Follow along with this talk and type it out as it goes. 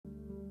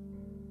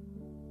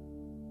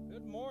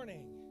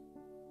morning.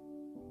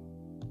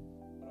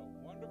 What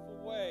a wonderful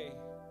way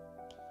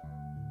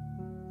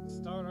to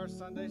start our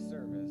Sunday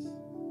service.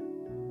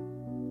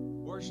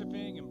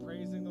 Worshiping and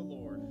praising the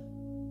Lord.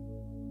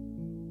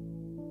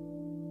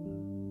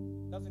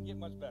 Doesn't get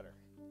much better.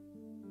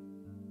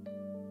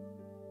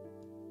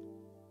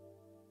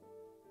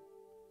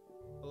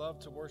 I love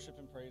to worship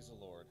and praise the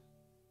Lord.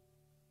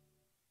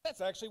 That's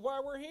actually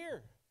why we're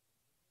here.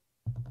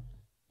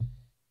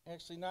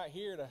 Actually not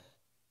here to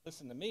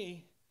listen to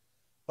me.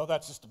 Oh,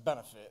 that's just a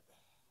benefit.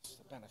 Just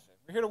a benefit.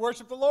 We're here to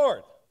worship the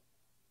Lord.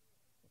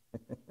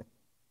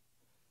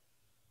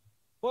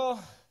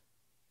 Well,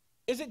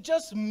 is it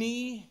just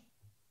me,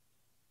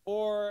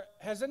 or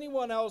has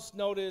anyone else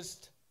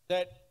noticed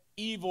that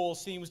evil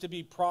seems to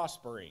be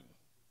prospering?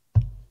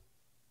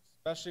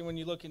 Especially when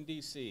you look in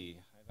D.C.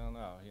 I don't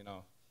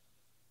know,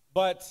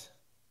 But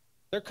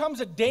there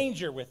comes a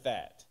danger with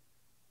that.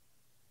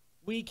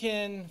 We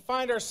can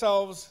find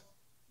ourselves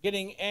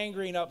getting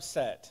angry and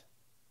upset.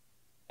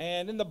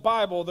 And in the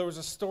Bible, there was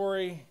a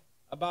story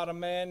about a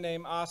man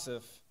named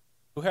Asaph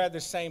who had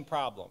the same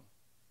problem.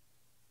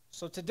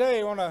 So today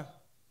I want to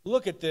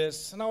look at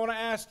this and I want to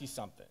ask you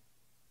something.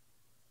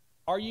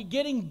 Are you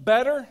getting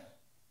better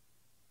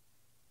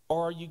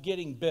or are you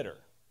getting bitter?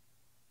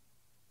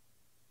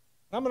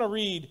 I'm going to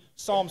read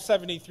Psalm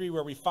 73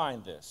 where we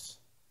find this.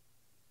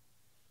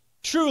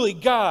 Truly,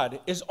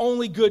 God is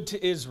only good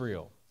to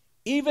Israel,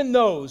 even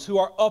those who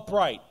are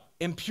upright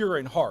and pure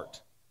in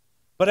heart.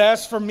 But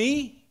as for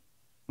me,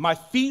 my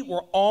feet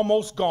were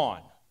almost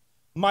gone.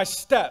 My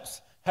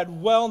steps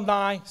had well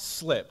nigh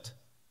slipped.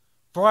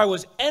 For I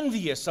was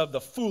envious of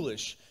the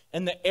foolish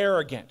and the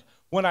arrogant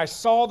when I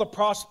saw the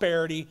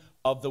prosperity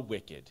of the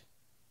wicked.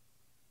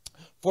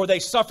 For they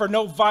suffer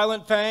no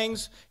violent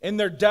pangs in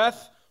their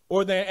death,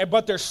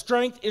 but their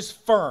strength is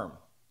firm.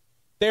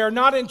 They are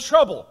not in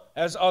trouble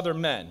as other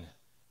men,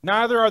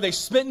 neither are they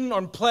smitten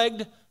or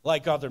plagued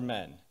like other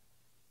men.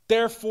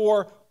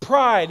 Therefore,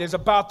 pride is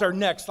about their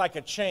necks like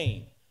a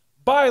chain.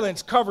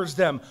 Violence covers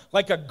them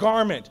like a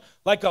garment,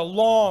 like a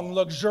long,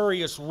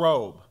 luxurious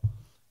robe.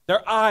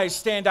 Their eyes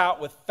stand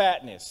out with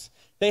fatness.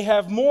 They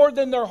have more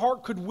than their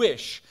heart could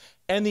wish,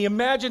 and the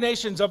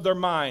imaginations of their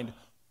mind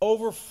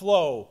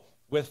overflow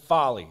with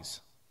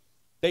follies.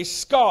 They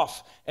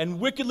scoff and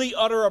wickedly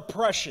utter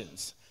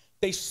oppressions.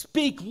 They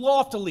speak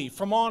loftily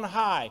from on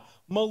high,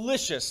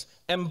 malicious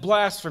and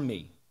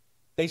blasphemy.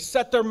 They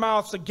set their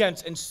mouths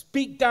against and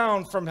speak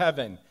down from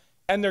heaven,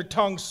 and their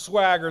tongues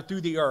swagger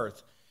through the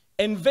earth,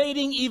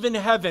 invading even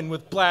heaven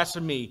with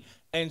blasphemy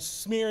and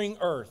smearing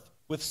earth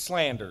with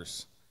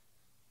slanders.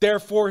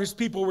 Therefore his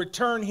people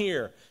return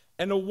here,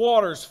 and the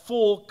water's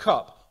full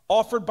cup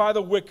offered by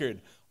the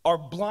wicked are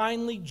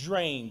blindly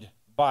drained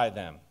by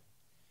them.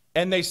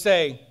 And they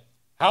say,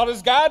 how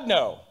does God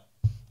know?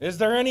 Is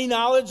there any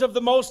knowledge of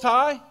the Most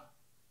High?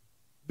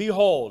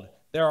 Behold,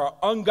 there are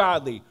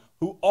ungodly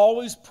who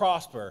always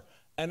prosper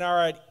and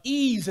are at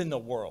ease in the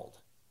world.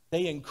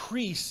 They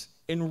increase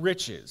in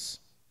riches.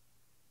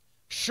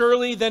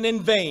 Surely then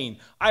in vain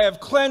I have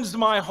cleansed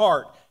my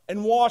heart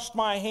and washed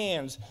my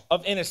hands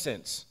of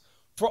innocence.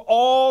 For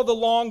all the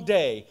long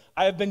day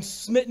I have been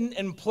smitten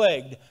and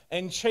plagued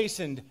and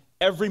chastened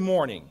every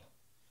morning.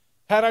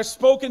 Had I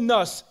spoken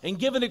thus and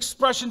given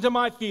expression to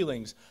my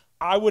feelings,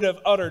 I would have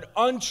uttered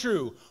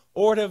untrue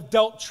or would have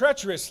dealt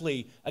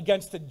treacherously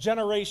against the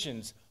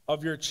generations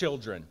of your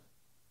children.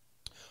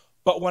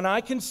 But when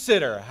I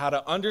consider how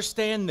to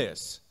understand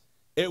this,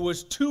 it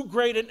was too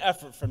great an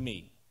effort for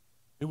me.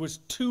 It was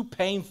too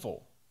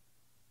painful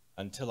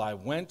until I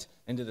went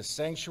into the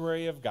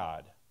sanctuary of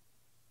God.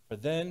 For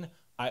then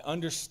I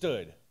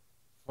understood,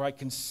 for I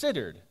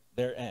considered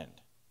their end.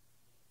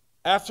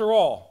 After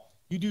all,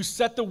 you do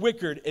set the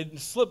wicked in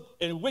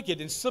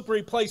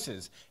slippery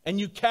places, and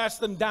you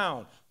cast them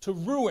down to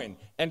ruin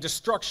and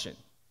destruction.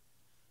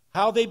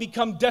 How they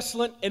become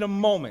desolate in a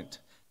moment.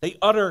 They're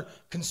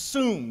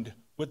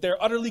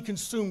utterly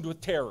consumed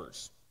with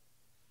terrors.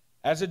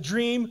 As a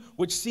dream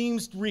which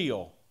seems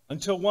real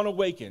until one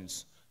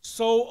awakens,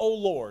 so, O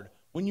Lord,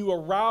 when you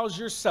arouse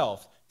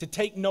yourself to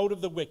take note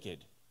of the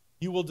wicked,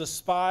 you will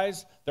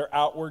despise their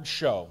outward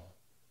show.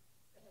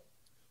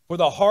 For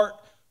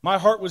my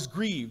heart was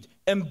grieved,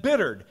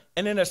 embittered,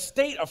 and in a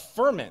state of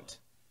ferment,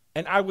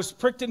 and I was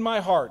pricked in my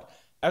heart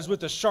as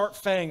with the sharp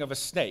fang of a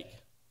snake.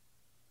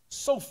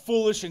 So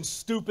foolish and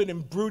stupid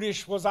and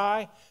brutish was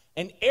I,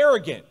 and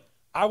arrogant.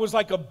 I was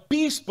like a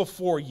beast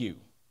before you.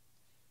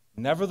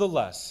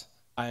 Nevertheless,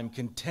 I am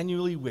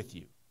continually with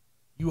you.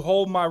 You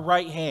hold my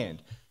right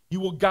hand.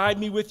 You will guide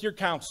me with your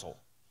counsel,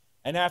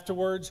 and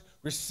afterwards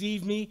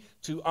receive me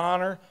to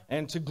honor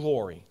and to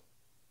glory.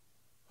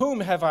 Whom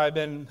have I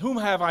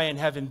in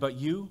heaven but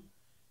you?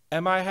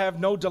 Am I have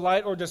no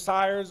delight or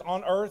desires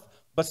on earth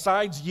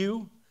besides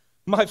you?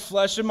 My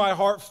flesh and my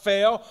heart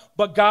fail,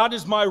 but God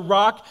is my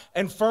rock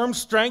and firm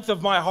strength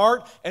of my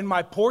heart and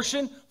my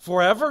portion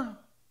forever.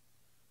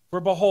 For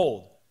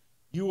behold,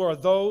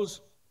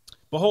 those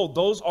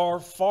are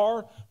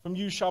far from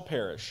you shall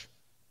perish.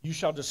 You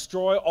shall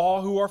destroy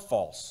all who are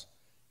false,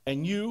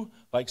 and you,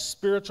 like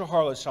spiritual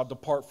harlots, shall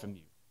depart from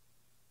you.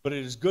 But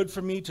it is good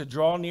for me to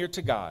draw near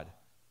to God,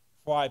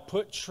 for I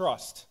put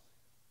trust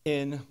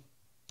in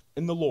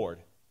the Lord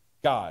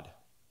God,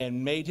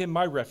 and made him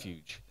my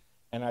refuge,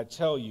 and I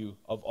tell you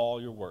of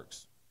all your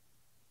works.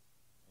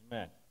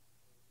 Amen.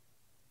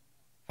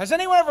 Has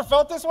anyone ever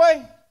felt this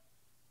way?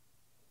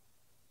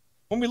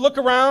 When we look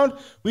around,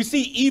 we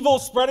see evil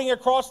spreading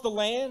across the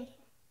land,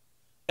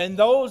 and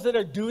those that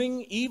are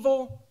doing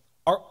evil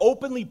are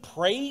openly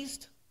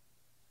praised.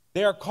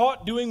 They are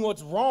caught doing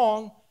what's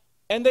wrong,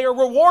 and they are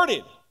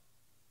rewarded,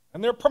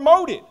 and they're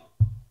promoted.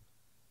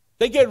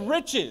 They get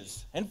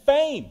riches and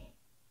fame,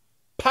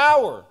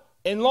 power,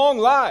 and long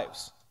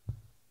lives.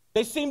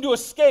 They seem to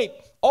escape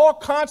all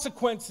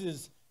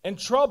consequences and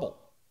trouble.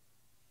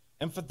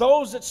 And for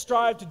those that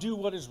strive to do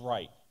what is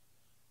right,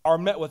 are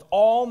met with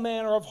all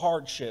manner of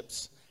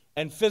hardships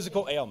and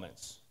physical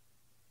ailments.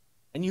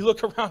 And you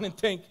look around and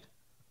think,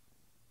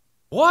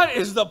 what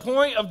is the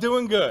point of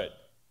doing good?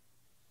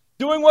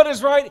 Doing what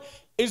is right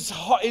is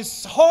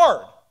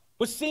hard,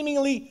 with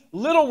seemingly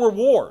little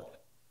reward,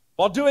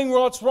 while doing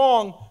what's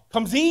wrong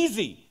comes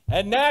easy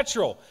and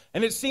natural,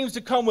 and it seems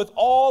to come with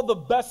all the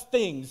best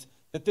things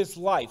that this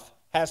life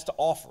has to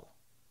offer.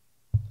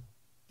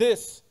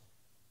 This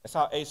is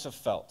how Asaph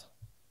felt.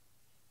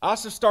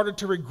 Asaph started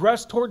to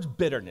regress towards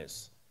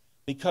bitterness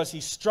because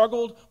he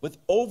struggled with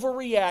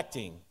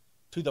overreacting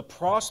to the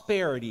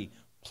prosperity,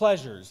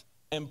 pleasures,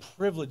 and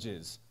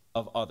privileges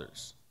of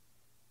others.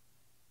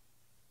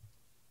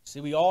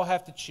 See, we all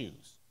have to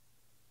choose.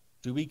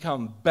 Do we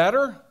become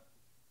better,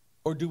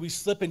 or do we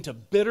slip into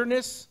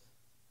bitterness,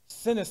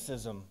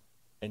 cynicism,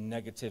 and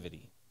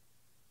negativity?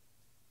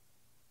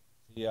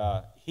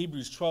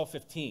 Hebrews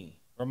 12:15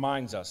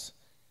 reminds us,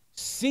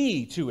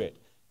 see to it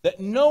that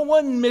no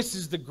one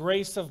misses the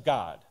grace of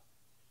God,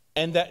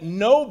 and that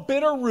no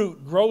bitter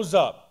root grows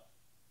up,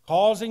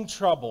 causing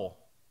trouble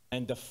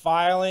and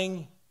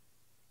defiling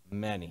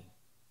many.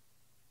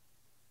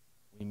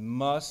 We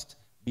must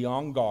be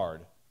on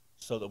guard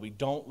so that we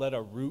don't let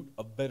a root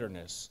of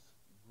bitterness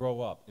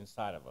grow up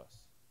inside of us.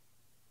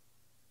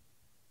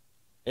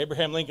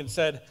 Abraham Lincoln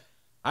said,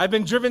 I've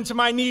been driven to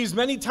my knees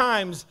many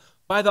times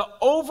by the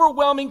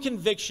overwhelming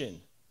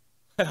conviction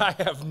that I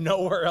have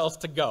nowhere else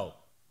to go.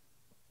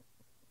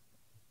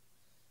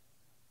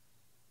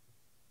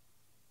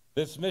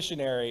 This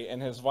missionary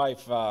and his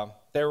wife,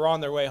 they were on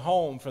their way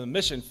home from the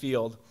mission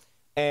field,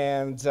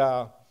 and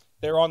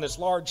they were on this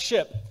large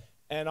ship,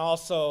 and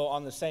also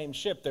on the same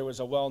ship there was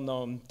a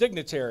well-known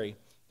dignitary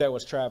that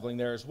was traveling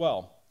there as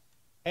well.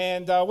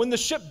 And when the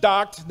ship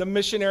docked, the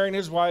missionary and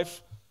his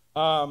wife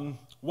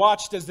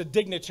watched as the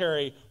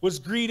dignitary was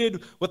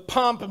greeted with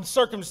pomp and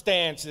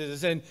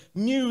circumstances and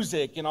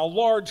music and a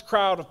large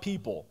crowd of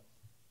people.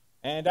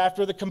 And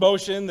after the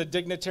commotion, the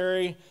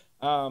dignitary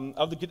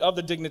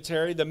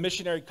the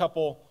missionary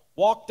couple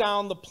walked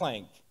down the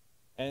plank,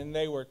 and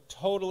they were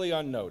totally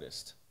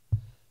unnoticed.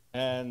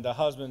 And the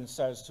husband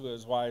says to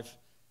his wife,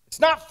 it's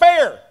not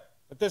fair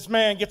that this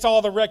man gets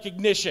all the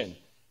recognition.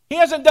 He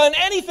hasn't done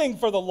anything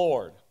for the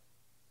Lord.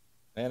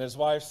 And his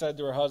wife said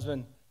to her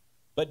husband,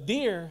 but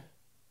dear,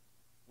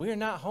 we are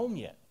not home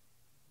yet.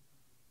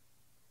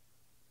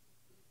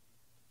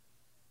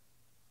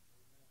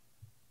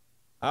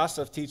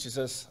 Asaph teaches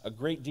us a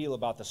great deal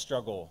about the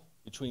struggle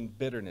between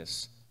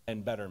bitterness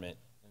and betterment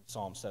in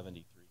Psalm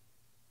 73.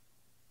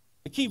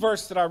 The key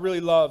verse that I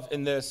really love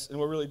in this, and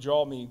will really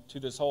draw me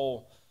to this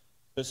whole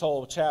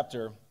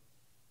chapter,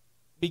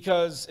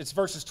 because it's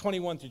verses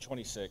 21 through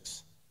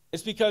 26.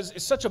 It's because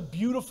it's such a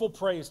beautiful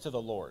praise to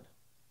the Lord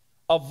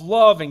of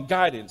love and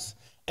guidance,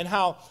 and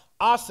how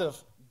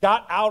Asaph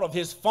got out of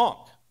his funk.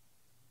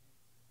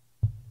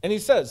 And he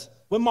says,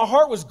 when my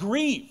heart was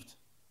grieved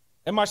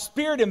and my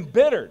spirit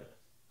embittered,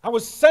 I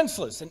was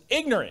senseless and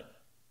ignorant.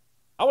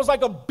 I was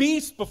like a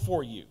beast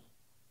before you.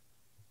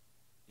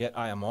 Yet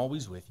I am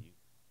always with you.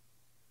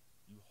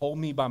 You hold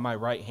me by my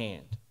right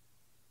hand.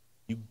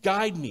 You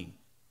guide me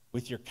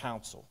with your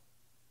counsel.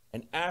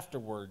 And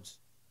afterwards,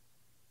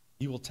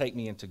 you will take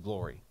me into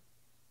glory.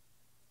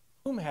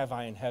 Whom have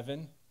I in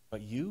heaven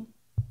but you?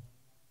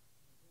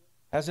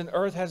 As in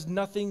earth has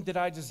nothing that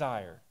I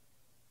desire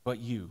but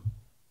you.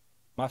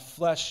 My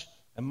flesh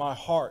and my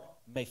heart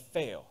may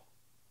fail,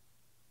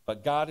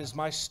 but God is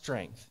my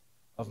strength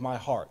of my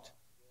heart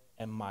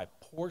and my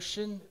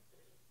portion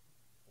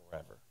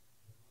forever.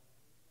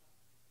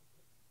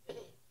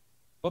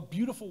 What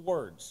beautiful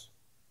words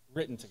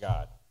written to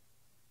God.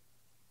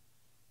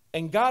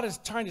 And God is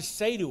trying to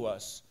say to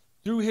us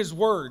through his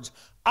words,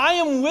 I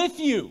am with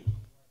you.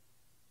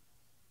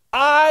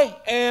 I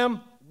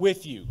am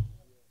with you.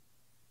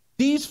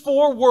 These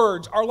 4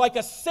 words are like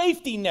a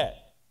safety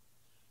net,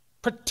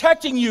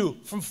 protecting you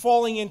from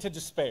falling into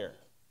despair.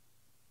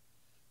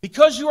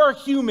 Because you are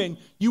human,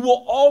 you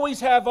will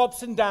always have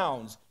ups and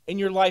downs in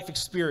your life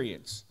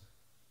experience.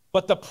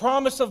 But the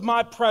promise of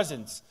my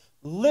presence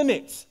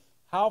limits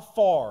how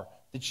far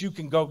that you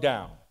can go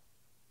down.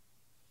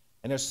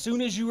 And as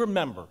soon as you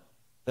remember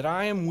that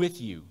I am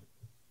with you,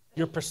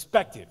 your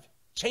perspective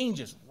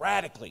changes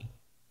radically.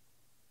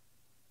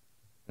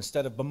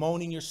 Instead of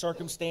bemoaning your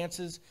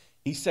circumstances,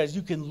 he says,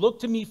 you can look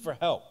to me for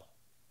help.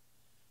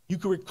 You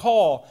can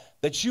recall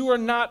that you are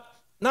not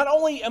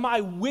only am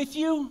I with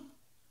you,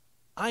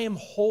 I am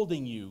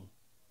holding you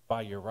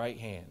by your right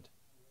hand.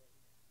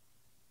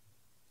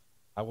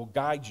 I will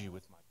guide you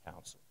with my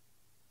counsel,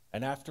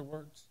 and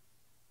afterwards,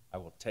 I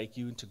will take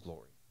you into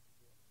glory.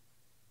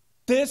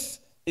 This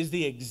is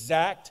the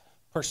exact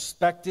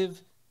perspective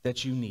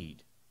that you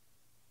need.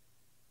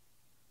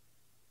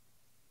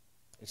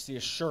 It's the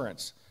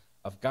assurance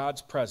of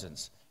God's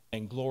presence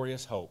and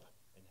glorious hope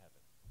in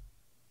heaven.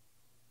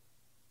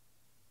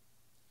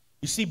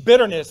 You see,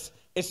 bitterness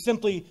is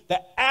simply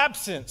the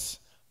absence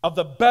of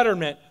the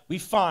betterment we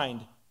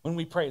find when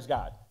we praise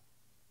God.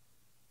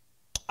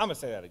 I'm going to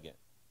say that again.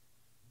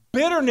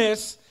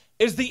 Bitterness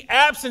is the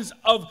absence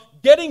of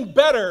getting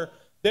better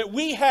that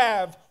we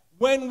have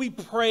when we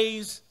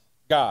praise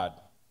God.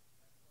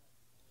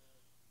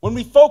 When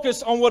we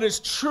focus on what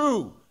is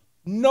true,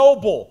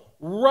 noble,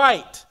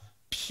 right,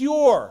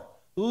 pure,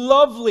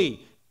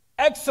 lovely,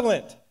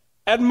 excellent,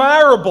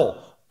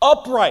 admirable,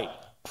 upright,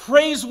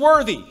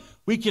 praiseworthy,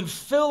 we can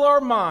fill our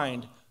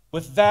mind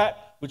with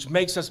that which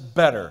makes us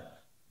better,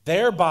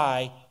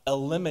 thereby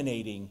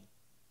eliminating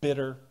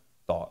bitter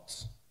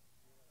thoughts.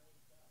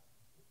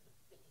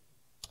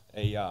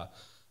 A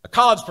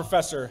college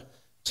professor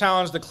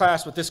challenged the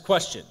class with this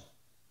question: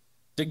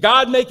 did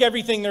God make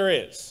everything there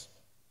is?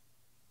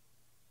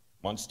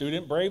 One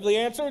student bravely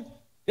answered,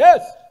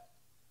 yes.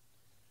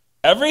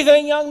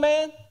 Everything, young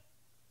man?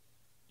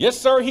 Yes,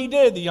 sir, he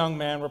did, the young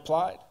man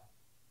replied.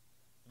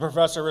 The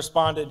professor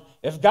responded,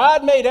 if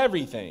God made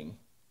everything,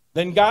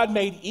 then God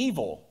made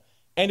evil.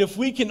 And if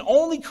we can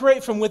only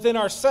create from within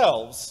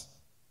ourselves,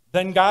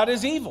 then God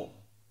is evil.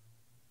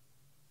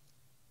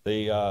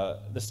 The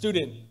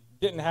student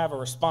didn't have a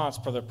response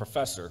for the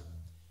professor,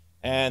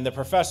 and the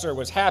professor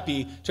was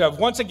happy to have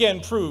once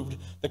again proved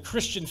the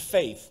Christian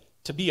faith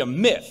to be a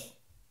myth.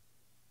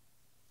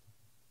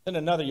 Then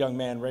another young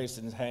man raised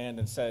his hand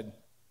and said,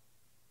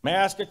 may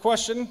I ask a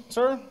question,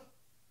 sir?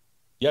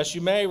 Yes,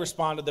 you may,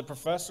 responded the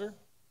professor.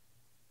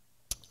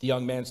 The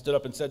young man stood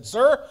up and said,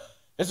 sir,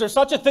 is there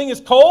such a thing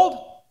as cold?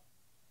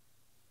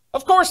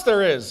 Of course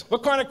there is.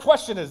 What kind of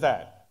question is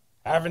that?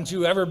 Haven't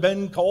you ever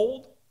been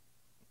cold?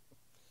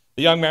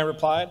 The young man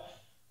replied,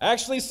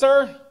 actually,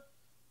 sir,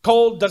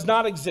 cold does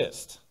not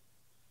exist.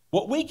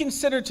 What we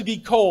consider to be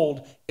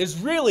cold is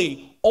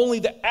really only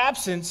the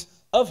absence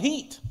of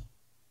heat.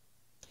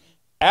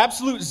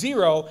 Absolute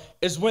zero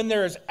is when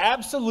there is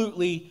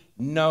absolutely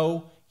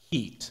no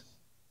heat.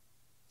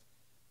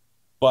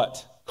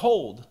 But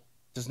cold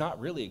does not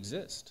really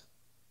exist.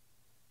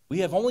 We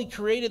have only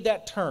created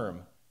that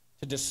term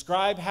to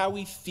describe how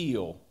we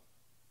feel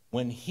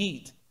when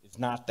heat is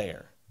not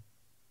there.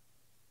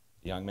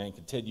 The young man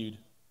continued,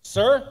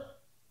 sir,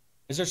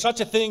 is there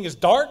such a thing as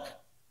dark?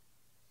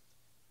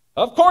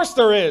 Of course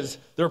there is,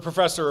 the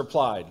professor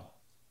replied.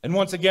 And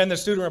once again, the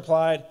student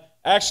replied,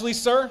 actually,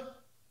 sir,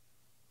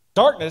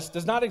 darkness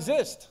does not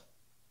exist.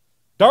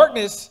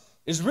 Darkness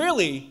is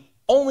really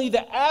only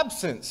the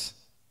absence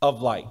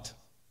of light.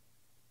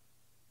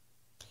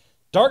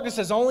 Darkness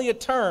is only a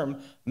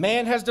term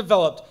man has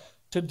developed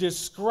to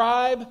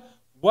describe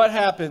what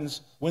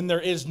happens when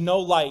there is no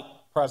light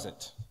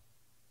present.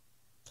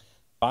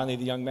 Finally,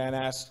 the young man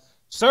asked,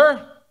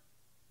 sir,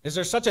 is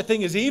there such a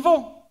thing as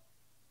evil?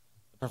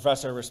 The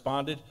professor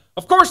responded,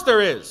 of course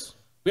there is.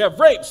 We have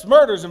rapes,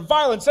 murders, and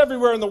violence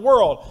everywhere in the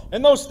world,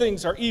 and those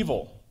things are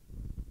evil.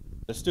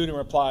 The student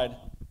replied,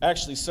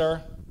 actually,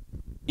 sir,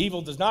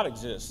 evil does not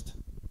exist.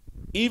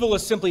 Evil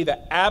is simply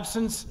the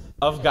absence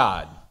of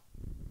God.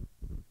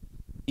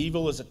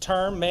 Evil is a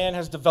term man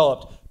has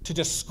developed to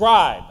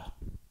describe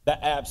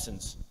the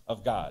absence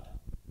of God.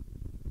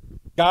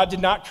 God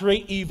did not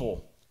create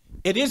evil.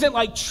 It isn't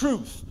like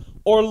truth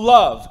or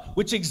love,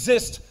 which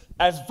exist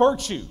as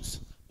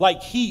virtues,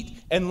 like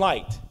heat and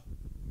light.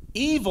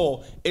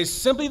 Evil is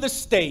simply the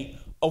state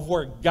of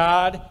where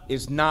God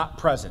is not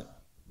present,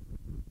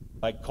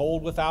 like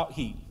cold without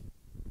heat,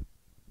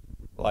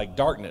 like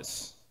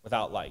darkness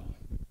without light.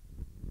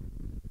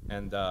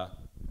 And the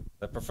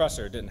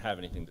professor didn't have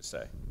anything to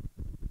say.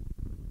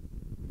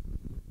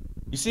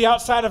 You see,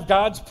 outside of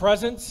God's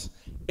presence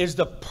is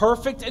the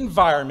perfect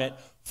environment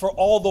for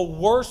all the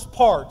worst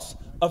parts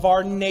of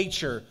our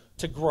nature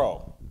to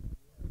grow.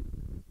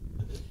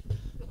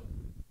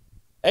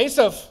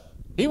 Asaph,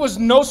 he was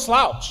no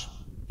slouch.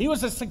 He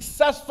was a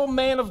successful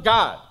man of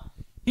God.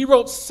 He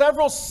wrote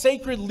several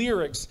sacred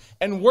lyrics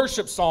and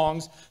worship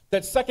songs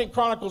that 2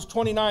 Chronicles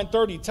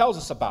 29:30 tells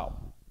us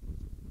about.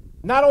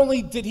 Not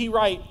only did he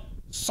write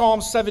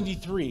Psalm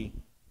 73,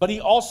 but he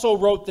also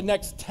wrote the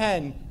next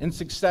 10 in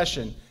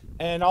succession.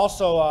 And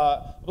also,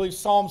 I believe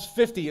Psalms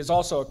 50 is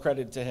also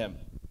accredited to him.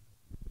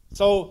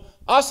 So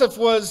Asaph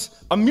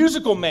was a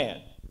musical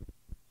man.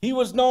 He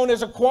was known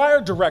as a choir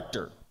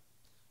director.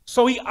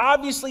 So he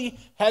obviously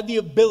had the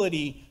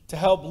ability to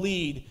help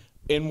lead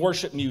in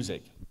worship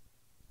music.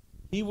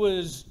 He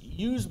was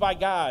used by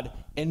God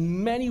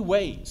in many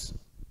ways.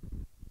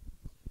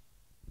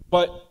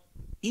 But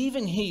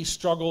even he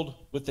struggled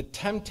with the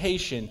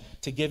temptation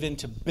to give in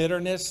to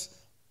bitterness,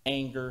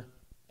 anger,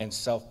 and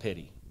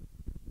self-pity.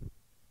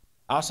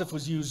 Asaph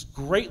was used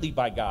greatly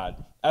by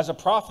God as a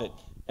prophet.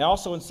 And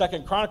also in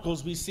 2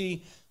 Chronicles, we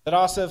see that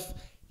Asaph,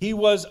 he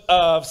was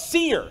a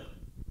seer,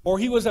 or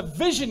he was a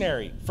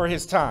visionary for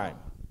his time.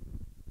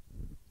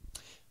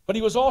 But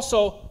he was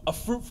also a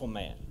fruitful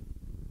man,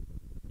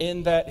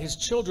 in that his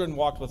children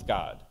walked with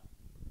God.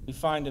 We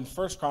find in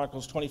 1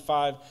 Chronicles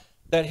 25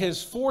 that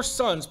his 4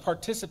 sons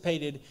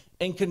participated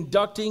in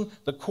conducting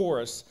the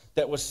chorus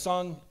that was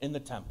sung in the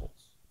temples.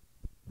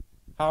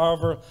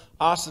 However,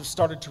 Asaph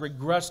started to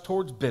regress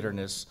towards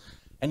bitterness,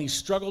 and he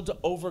struggled to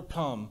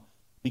overcome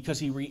because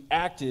he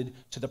reacted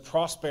to the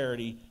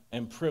prosperity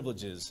and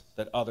privileges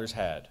that others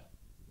had.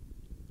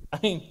 I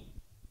mean,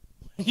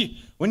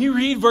 when you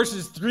read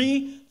verses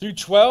 3 through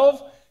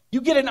 12,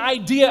 you get an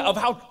idea of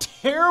how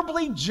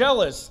terribly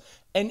jealous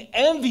and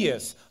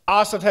envious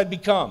Asaph had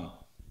become,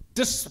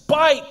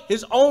 despite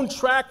his own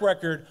track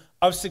record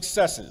of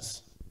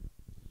successes.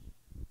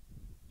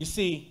 You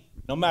see,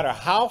 no matter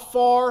how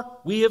far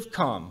we have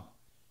come,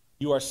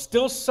 you are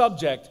still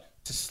subject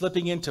to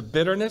slipping into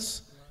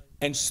bitterness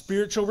and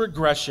spiritual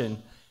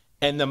regression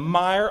and the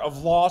mire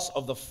of loss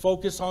of the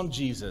focus on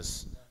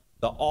Jesus,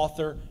 the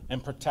author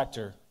and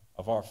protector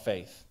of our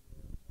faith,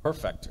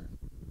 perfecter,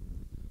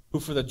 who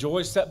for the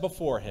joy set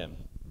before him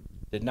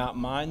did not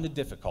mind the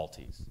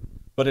difficulties,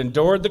 but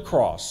endured the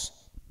cross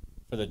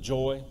for the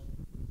joy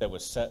that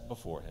was set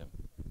before him.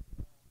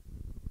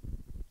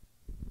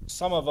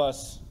 Some of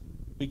us,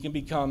 we can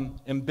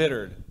become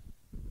embittered,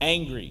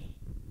 angry,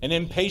 and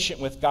impatient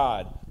with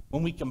God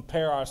when we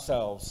compare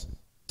ourselves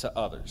to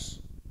others.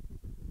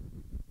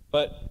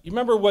 But you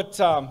remember what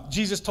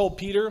Jesus told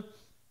Peter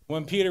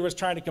when Peter was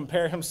trying to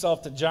compare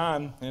himself to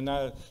John in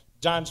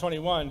John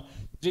 21?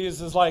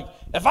 Jesus is like,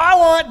 if I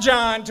want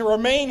John to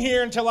remain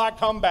here until I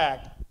come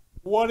back,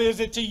 what is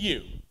it to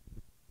you?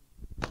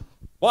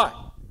 Why?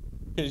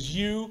 Because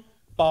you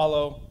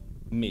follow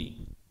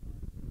me.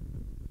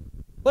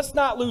 Let's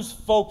not lose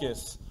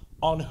focus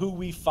on who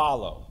we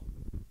follow.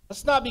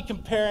 Let's not be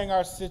comparing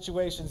our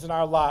situations and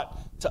our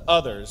lot to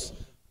others,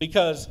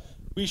 because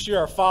we sure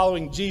are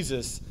following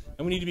Jesus,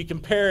 and we need to be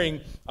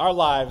comparing our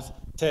lives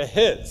to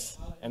his.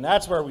 And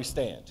that's where we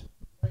stand.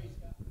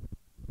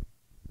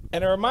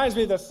 And it reminds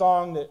me of the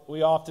song that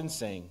we often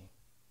sing.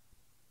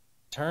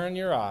 Turn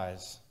your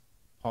eyes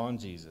upon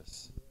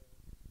Jesus.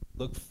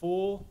 Look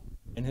full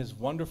in his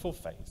wonderful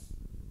face.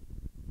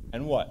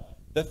 And what?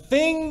 The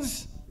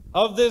things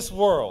of this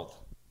world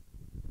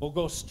will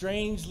go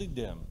strangely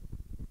dim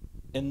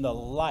in the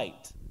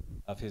light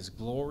of his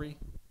glory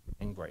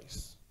and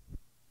grace.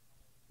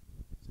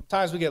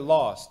 Sometimes we get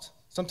lost.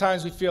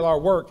 Sometimes we feel our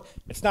work,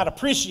 it's not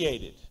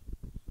appreciated,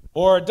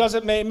 or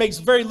it makes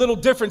very little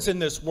difference in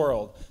this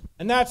world.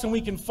 And that's when we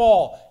can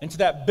fall into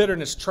that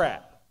bitterness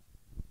trap.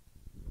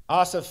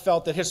 Asaph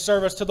felt that his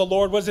service to the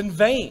Lord was in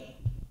vain,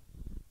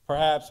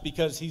 perhaps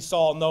because he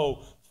saw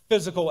no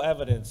physical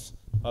evidence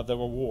of the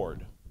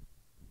reward.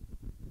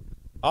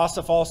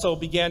 Asaph also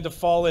began to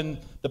fall in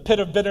the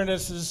pit of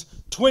bitterness's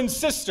twin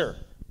sister,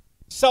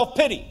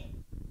 self-pity.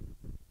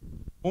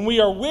 When we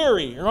are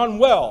weary or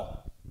unwell,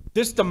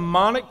 this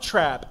demonic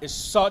trap is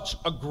such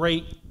a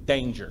great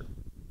danger.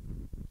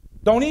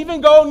 Don't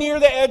even go near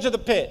the edge of the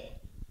pit,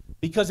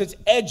 because it's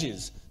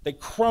edges that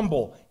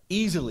crumble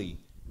easily,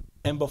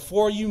 and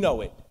before you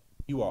know it,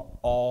 you are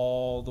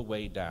all the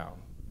way down.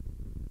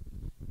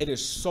 It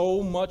is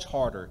so much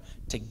harder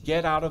to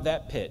get out of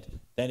that pit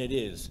than it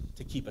is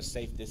to keep a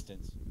safe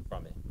distance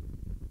from it.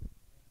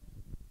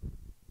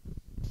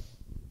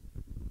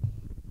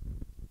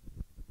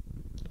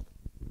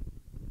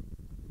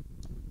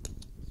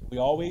 So we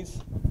always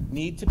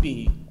need to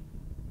be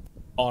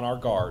on our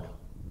guard.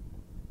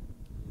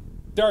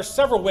 There are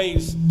several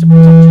ways to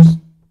protect us.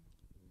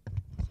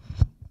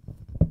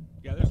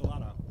 Yeah, there's a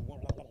lot of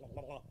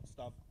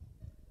stuff.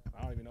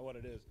 I don't even know what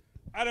it is.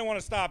 I didn't want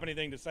to stop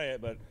anything to say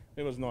it, but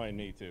it was annoying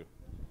me too.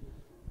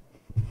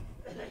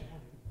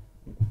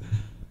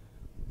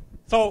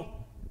 So,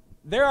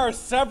 there are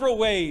several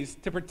ways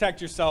to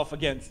protect yourself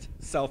against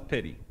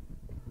self-pity.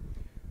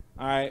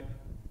 All right?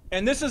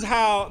 And this is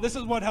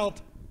what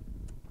helped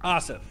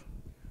Asaph.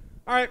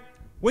 All right?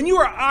 When you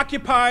are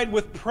occupied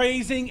with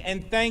praising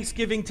and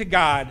thanksgiving to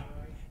God,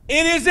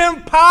 it is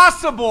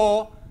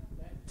impossible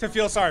to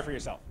feel sorry for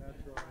yourself.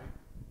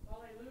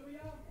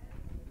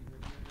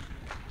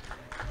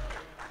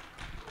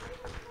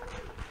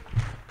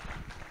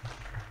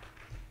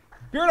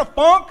 If you're in a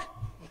funk,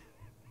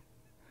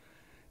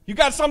 you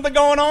got something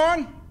going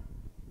on,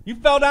 you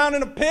fell down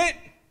in a pit,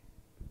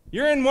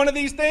 you're in one of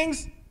these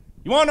things,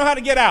 you want to know how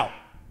to get out.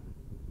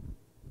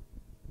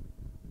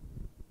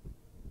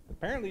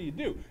 Apparently you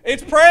do.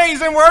 It's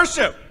praise and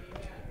worship.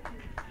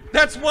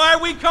 That's why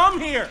we come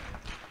here.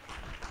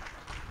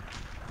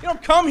 You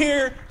don't come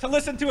here to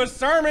listen to a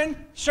sermon.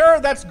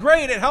 Sure, that's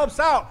great. It helps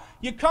out.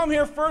 You come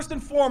here first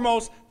and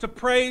foremost to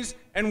praise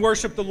and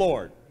worship the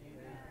Lord.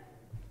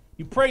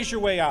 You praise your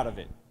way out of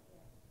it.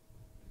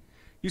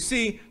 You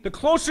see, the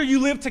closer you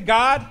live to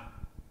God,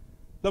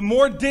 the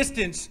more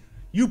distance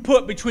you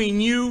put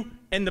between you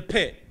and the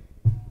pit.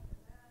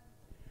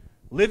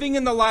 Living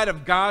in the light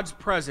of God's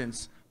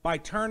presence by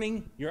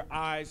turning your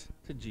eyes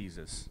to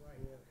Jesus.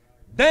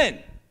 Then,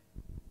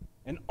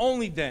 and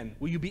only then,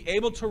 will you be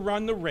able to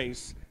run the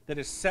race that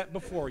is set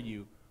before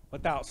you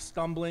without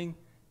stumbling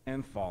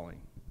and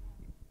falling.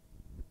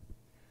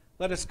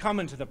 Let us come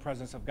into the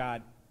presence of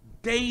God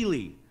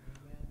daily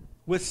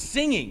with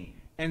singing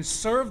and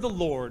serve the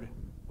Lord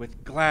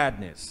with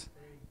gladness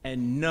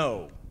and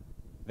know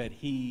that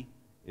He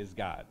is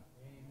God.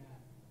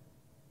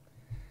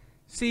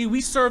 See,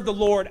 we serve the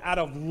Lord out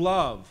of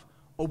love,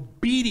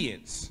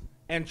 obedience,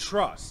 and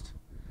trust.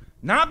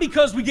 Not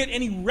because we get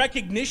any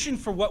recognition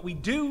for what we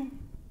do.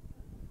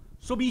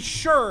 So be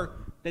sure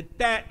that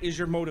that is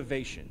your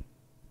motivation.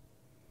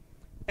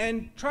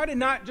 And try to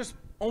not just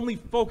only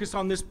focus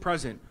on this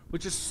present,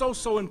 which is so,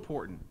 so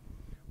important.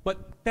 But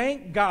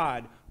thank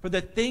God for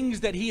the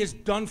things that He has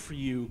done for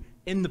you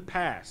in the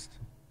past.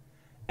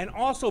 And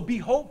also be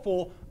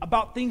hopeful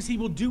about things He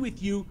will do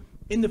with you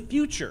in the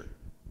future.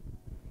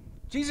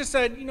 Jesus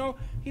said,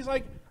 He's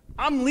like,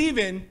 I'm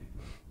leaving.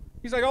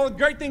 He's like, all the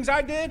great things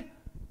I did,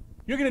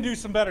 you're going to do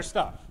some better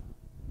stuff.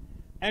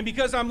 And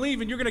because I'm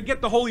leaving, you're going to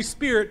get the Holy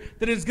Spirit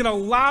that is going to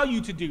allow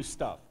you to do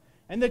stuff.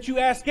 And that you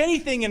ask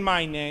anything in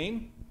my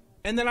name,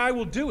 and then I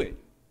will do it.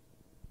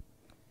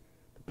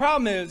 The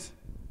problem is,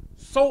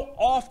 so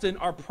often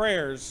our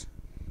prayers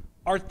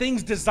are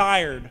things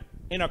desired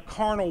in a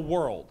carnal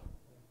world.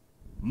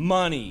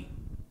 Money,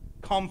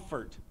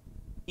 comfort,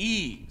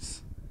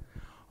 ease.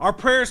 Our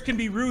prayers can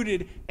be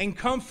rooted and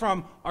come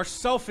from our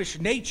selfish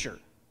nature.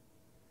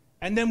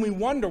 And then we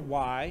wonder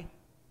why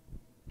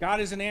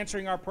God isn't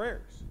answering our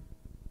prayers.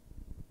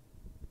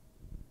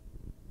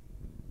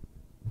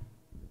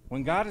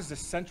 When God is the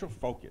central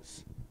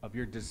focus of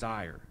your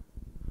desire,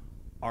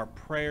 our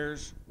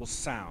prayers will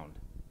sound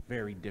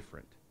very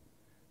different.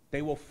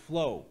 They will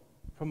flow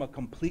from a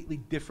completely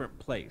different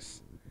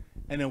place,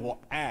 and it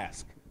will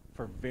ask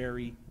for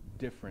very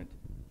different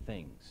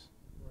things.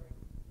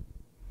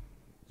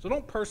 So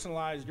don't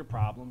personalize your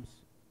problems.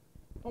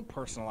 Don't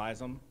personalize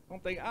them.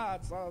 Don't think,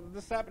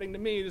 this is happening to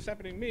me, this is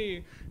happening to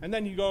me. And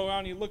then you go around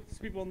and you look at these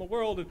people in the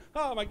world and,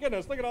 oh my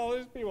goodness, look at all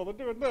these people. They're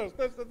doing this.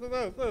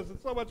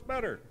 It's so much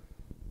better.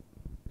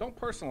 Don't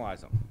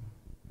personalize them.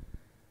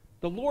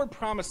 The Lord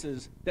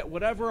promises that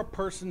whatever a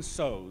person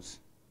sows,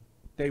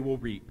 they will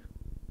reap.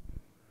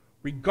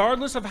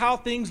 Regardless of how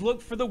things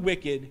look for the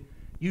wicked,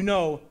 you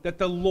know that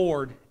the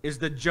Lord is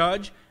the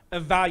judge,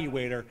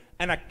 evaluator,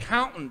 and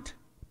accountant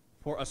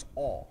for us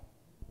all.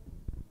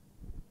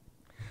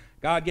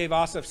 God gave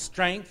Asaph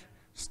strength,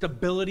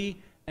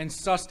 stability, and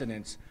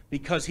sustenance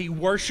because he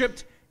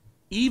worshiped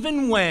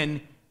even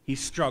when he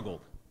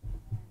struggled.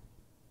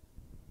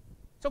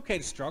 It's okay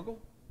to struggle.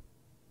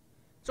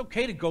 It's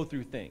okay to go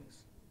through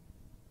things.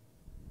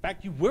 In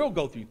fact, you will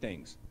go through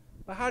things.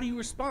 But how do you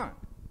respond?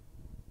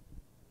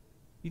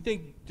 You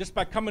think just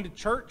by coming to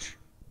church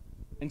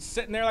and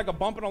sitting there like a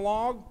bump in a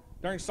log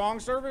during song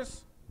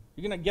service,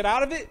 you're going to get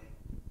out of it?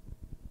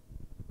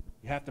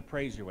 You have to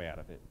praise your way out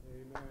of it.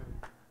 Amen.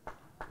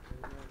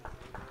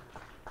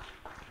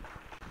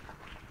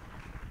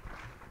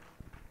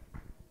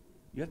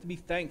 You have to be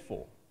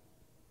thankful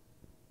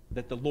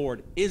that the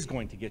Lord is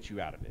going to get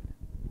you out of it.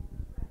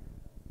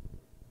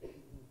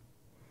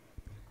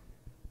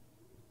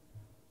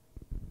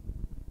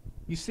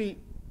 You see,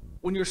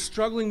 when you're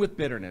struggling with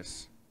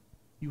bitterness,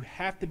 you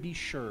have to be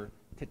sure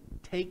to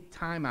take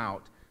time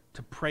out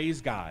to praise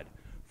God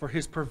for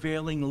His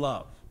prevailing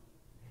love,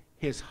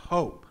 His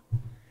hope,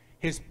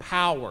 His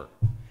power,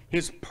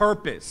 His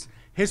purpose,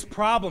 His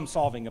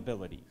problem-solving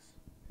abilities.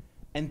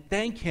 And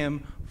thank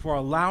Him for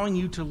allowing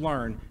you to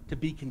learn to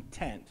be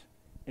content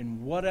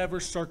in whatever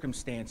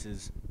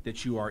circumstances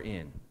that you are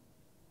in.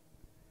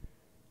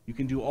 You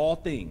can do all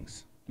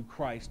things through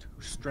Christ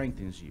who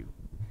strengthens you.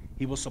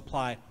 He will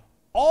supply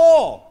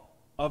all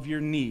of your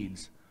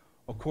needs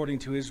according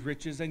to His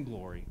riches and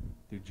glory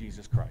through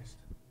Jesus Christ.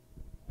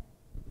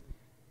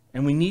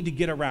 And we need to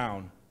get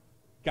around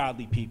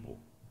godly people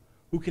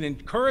who can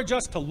encourage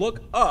us to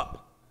look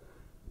up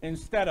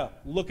instead of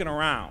looking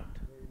around.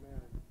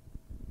 Amen.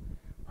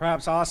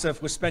 Perhaps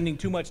Asaph was spending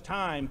too much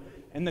time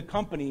in the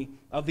company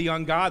of the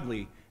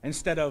ungodly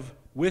instead of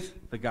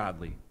with the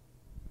godly.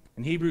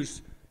 And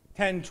Hebrews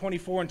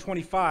 10:24 and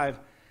 25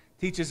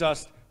 teaches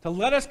us to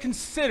let us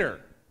consider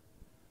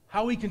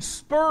how we can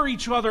spur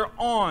each other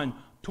on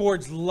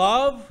towards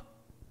love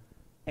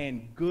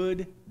and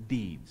good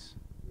deeds.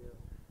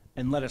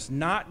 And let us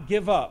not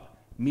give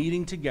up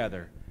meeting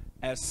together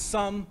as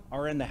some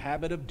are in the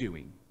habit of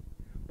doing,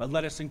 but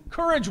let us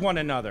encourage one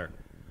another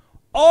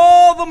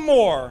all the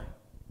more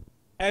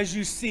as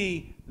you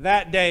see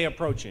that day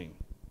approaching.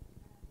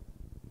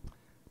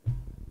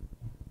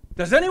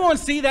 Does anyone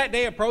see that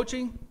day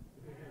approaching?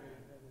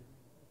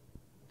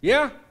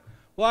 Yeah?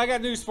 Well, I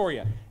got news for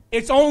you.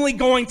 It's only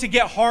going to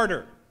get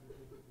harder.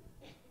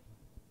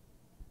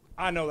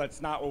 I know that's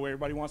not what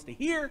everybody wants to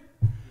hear,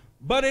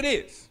 but it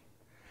is.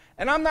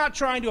 And I'm not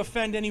trying to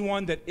offend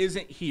anyone that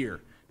isn't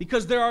here,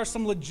 because there are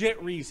some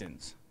legit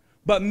reasons.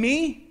 But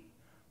me,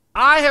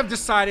 I have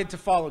decided to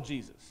follow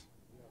Jesus.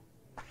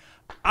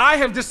 I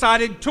have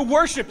decided to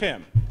worship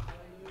him.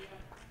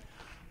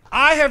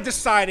 I have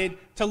decided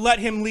to let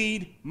him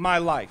lead my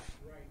life.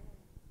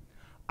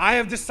 I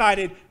have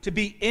decided to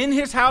be in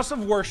his house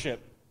of worship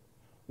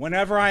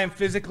whenever I am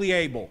physically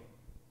able.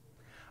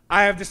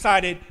 I have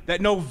decided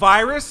that no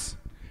virus,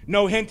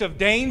 no hint of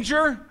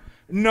danger,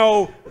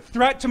 no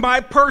threat to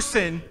my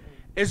person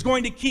is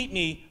going to keep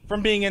me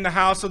from being in the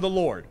house of the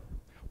Lord,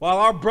 while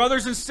our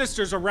brothers and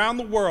sisters around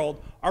the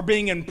world are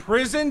being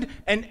imprisoned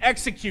and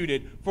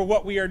executed for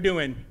what we are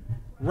doing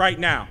right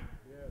now.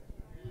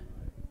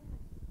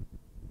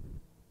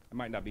 I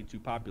might not be too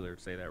popular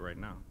to say that right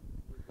now,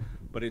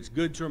 but it's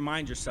good to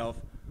remind yourself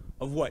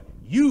of what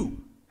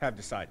you have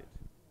decided.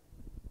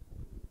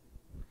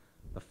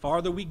 The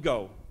farther we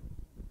go,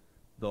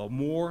 the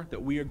more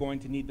that we are going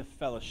to need the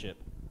fellowship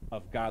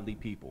of godly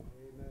people.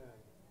 Amen.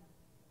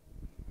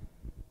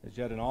 As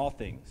yet in all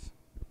things,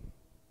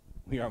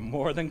 we are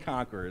more than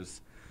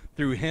conquerors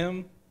through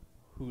him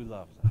who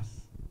loves us.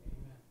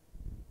 Amen.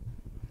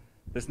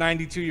 This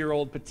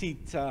 92-year-old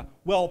petite,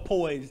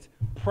 well-poised,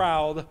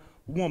 proud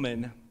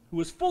woman who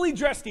was fully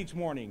dressed each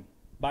morning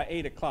by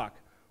 8 o'clock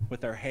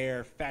with her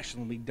hair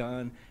fashionably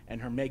done and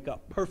her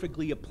makeup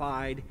perfectly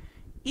applied.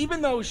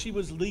 Even though she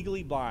was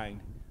legally blind,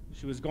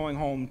 she was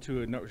going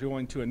to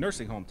a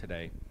nursing home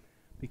today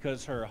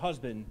because her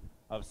husband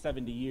of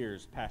 70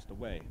 years passed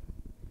away,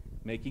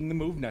 making the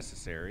move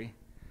necessary.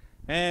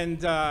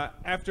 And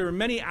after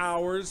many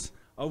hours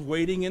of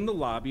waiting in the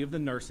lobby of the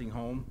nursing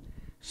home,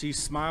 she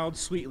smiled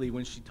sweetly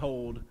when she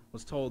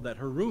was told that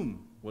her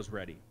room was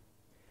ready.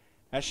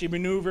 As she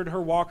maneuvered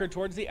her walker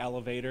towards the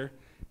elevator,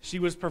 she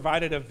was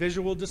provided a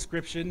visual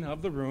description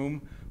of the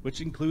room,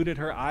 which included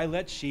her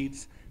eyelet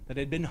sheets that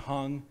had been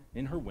hung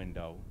in her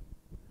window.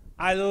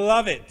 "I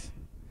love it,"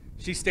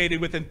 she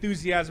stated with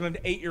enthusiasm of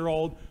an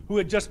 8-year-old who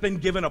had just been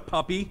given a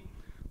puppy.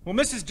 "Well,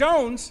 Mrs.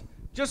 Jones,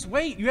 just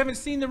wait, you haven't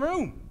seen the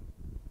room."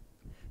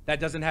 "That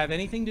doesn't have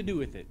anything to do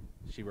with it,"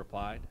 she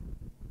replied.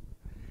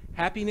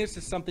 "Happiness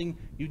is something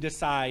you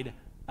decide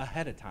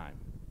ahead of time."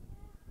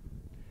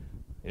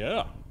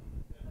 Yeah.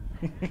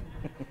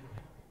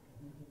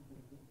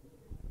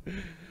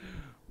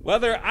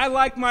 Whether I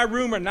like my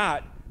room or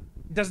not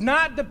does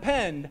not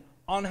depend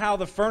on how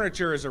the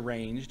furniture is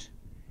arranged.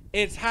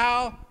 It's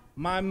how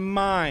my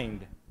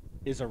mind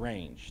is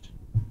arranged.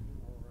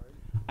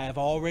 I have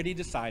already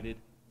decided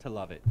to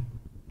love it.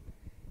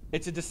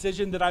 It's a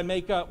decision that I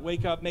make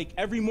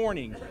every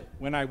morning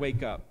when I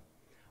wake up.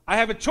 I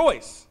have a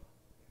choice.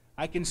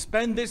 I can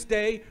spend this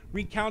day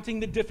recounting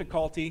the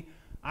difficulty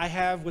I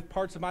have with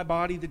parts of my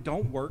body that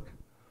don't work,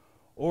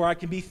 or I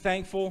can be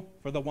thankful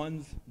for the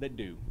ones that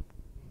do.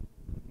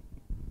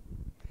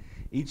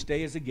 Each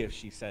day is a gift,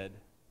 she said,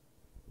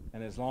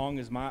 and as long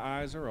as my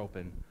eyes are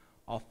open,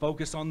 I'll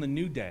focus on the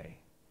new day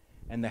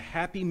and the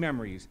happy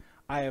memories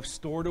I have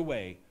stored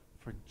away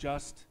for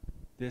just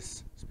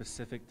this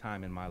specific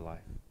time in my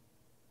life.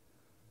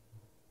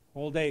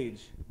 Old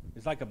age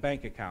is like a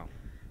bank account.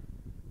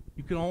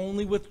 You can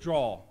only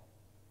withdraw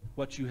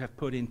what you have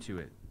put into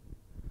it.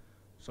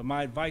 So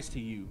my advice to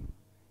you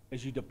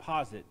is you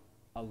deposit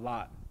a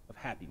lot of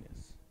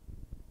happiness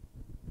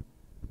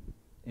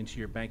into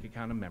your bank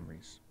account of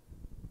memories.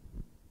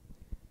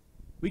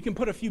 We can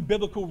put a few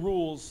biblical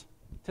rules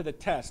to the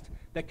test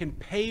that can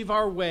pave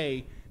our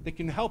way, that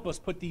can help us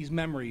put these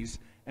memories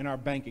in our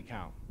bank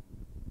account.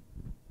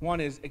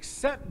 One is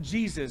accept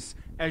Jesus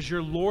as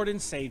your Lord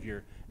and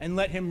Savior and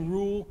let him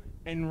rule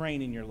and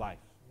reign in your life.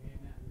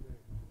 Amen.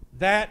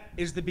 That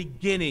is the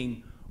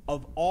beginning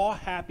of all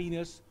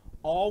happiness,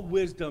 all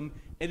wisdom.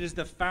 It is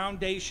the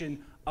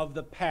foundation of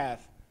the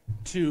path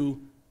to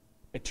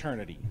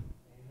eternity.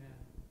 Amen.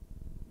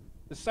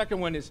 The second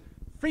one is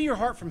free your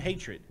heart from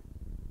hatred.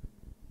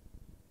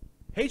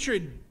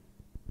 Hatred,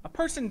 a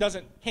person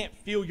can't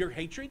feel your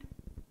hatred.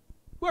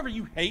 Whoever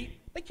you hate,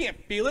 they can't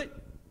feel it.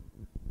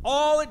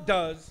 All it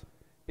does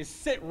is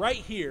sit right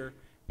here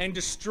and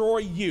destroy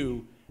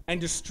you and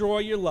destroy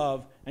your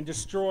love and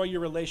destroy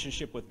your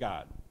relationship with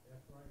God.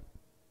 That's right.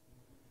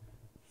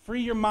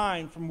 Free your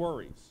mind from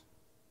worries.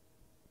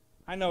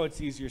 I know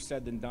it's easier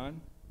said than done,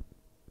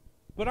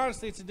 but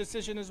honestly, it's a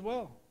decision as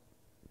well.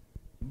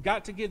 You've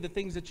got to give the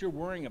things that you're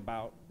worrying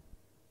about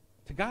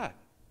to God.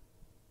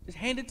 Just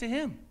hand it to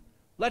him.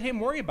 Let him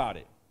worry about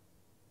it.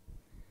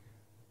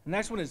 And the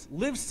next one is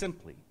live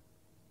simply.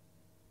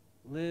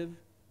 Live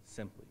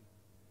simply.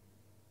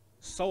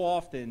 So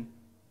often,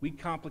 we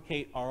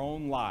complicate our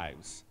own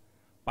lives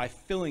by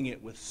filling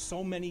it with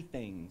so many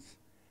things,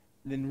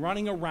 then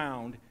running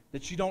around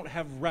that you don't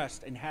have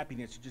rest and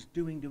happiness. You're just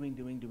doing.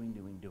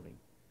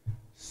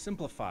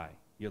 Simplify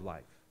your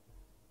life.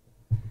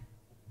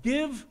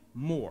 Give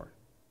more.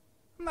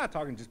 I'm not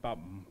talking just about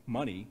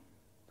money.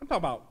 I'm talking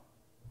about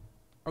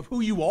of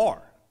who you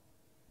are.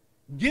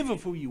 Give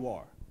of who you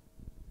are.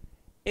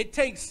 It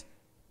takes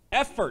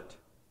effort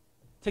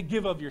to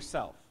give of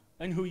yourself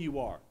and who you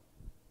are.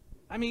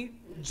 I mean,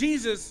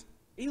 Jesus,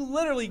 he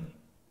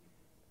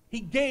He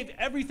gave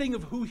everything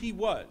of who he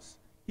was.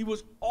 He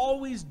was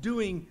always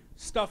doing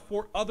stuff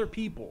for other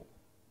people.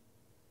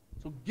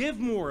 So give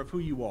more of who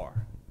you are.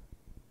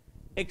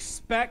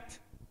 Expect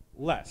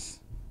less.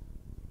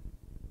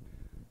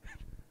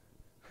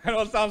 I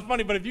know it sounds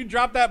funny, but if you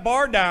drop that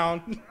bar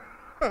down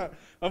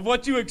of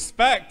what you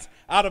expect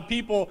out of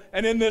people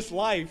and in this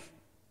life,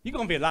 you're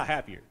going to be a lot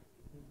happier.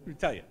 Let me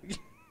tell you.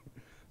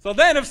 So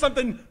then if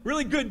something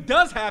really good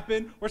does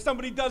happen, or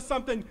somebody does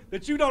something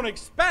that you don't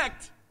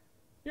expect,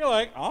 you're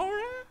like, all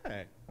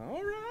right.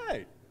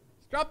 Let's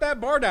drop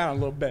that bar down a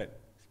little bit.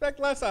 Expect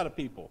less out of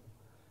people.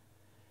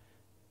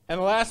 And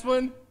the last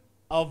one,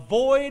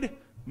 avoid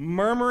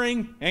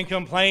murmuring and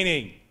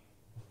complaining.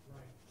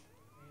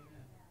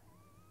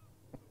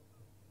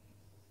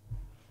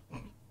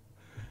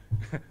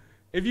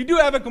 If you do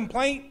have a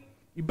complaint,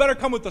 you better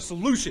come with a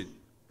solution.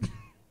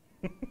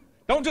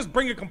 Don't just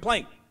bring a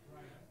complaint.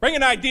 Bring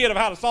an idea of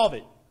how to solve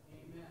it.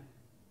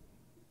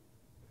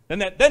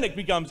 Then it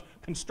becomes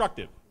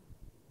constructive.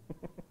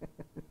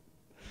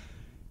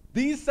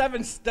 These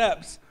 7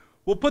 steps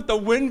will put the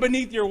wind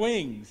beneath your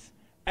wings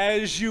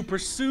as you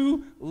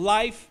pursue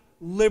life,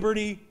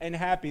 liberty, and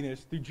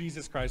happiness through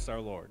Jesus Christ our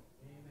Lord.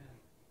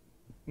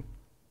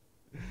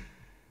 Amen.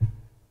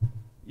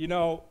 You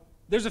know,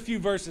 there's a few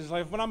verses,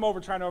 like when I'm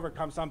trying to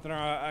overcome something, or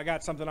I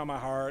got something on my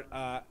heart,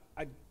 I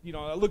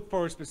look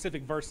for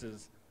specific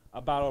verses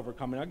about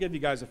overcoming. I'll give you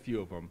guys a few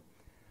of them.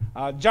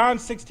 John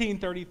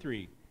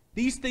 16:33.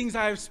 These things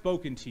I have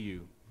spoken to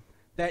you,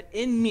 that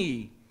in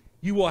me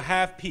you will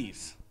have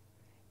peace.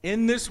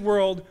 In this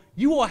world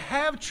you will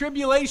have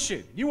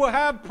tribulation. You will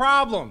have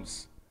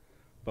problems.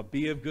 But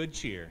be of good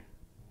cheer.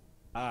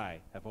 I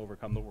have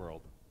overcome the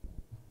world.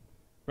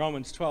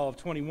 Romans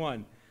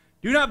 12:21.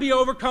 Do not be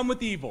overcome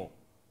with evil,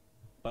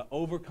 but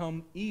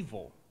overcome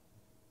evil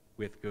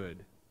with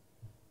good.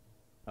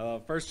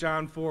 1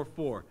 John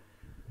 4:4.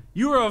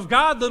 You are of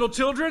God, little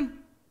children.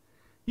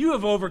 You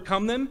have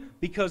overcome them,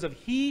 because of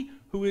he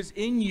who is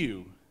in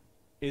you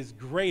is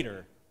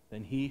greater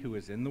than he who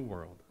is in the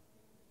world.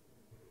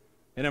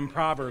 And in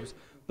Proverbs,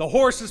 the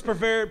horse is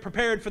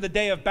prepared for the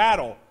day of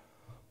battle,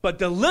 but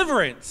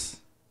deliverance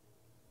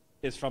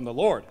is from the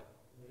Lord.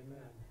 Amen.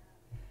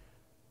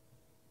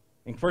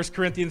 In 1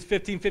 Corinthians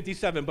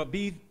 15:57, but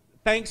be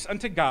thanks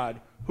unto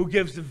God who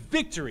gives the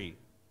victory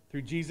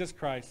through Jesus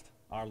Christ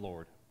our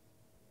Lord.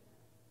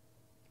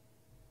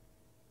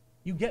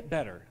 You get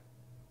better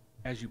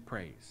as you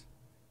praise,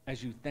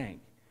 as you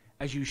thank,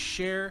 as you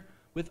share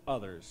with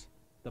others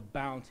the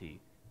bounty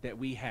that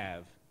we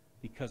have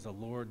because the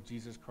Lord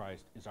Jesus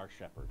Christ is our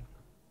shepherd.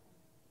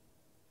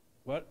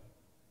 What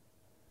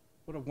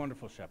a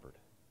wonderful shepherd.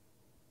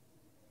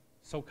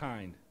 So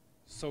kind,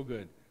 so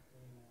good.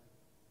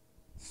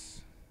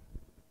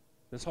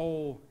 His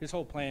whole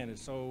plan is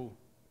so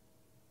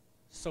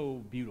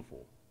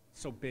beautiful,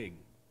 so big,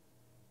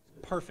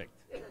 perfect.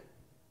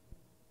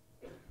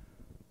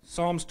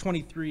 Psalms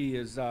 23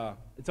 is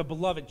it's a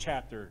beloved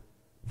chapter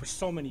for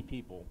so many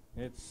people.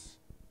 It's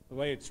the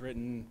way it's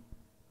written.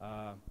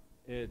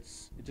 It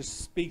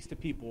just speaks to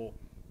people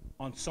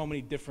on so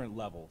many different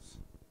levels.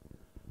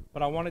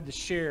 But I wanted to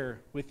share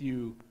with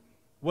you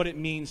what it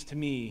means to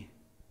me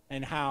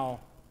and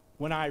how,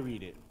 when I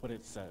read it, what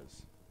it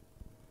says.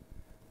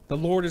 The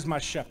Lord is my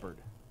shepherd.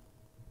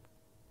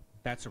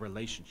 That's a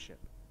relationship.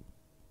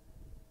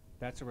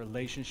 That's a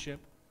relationship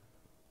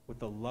with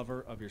the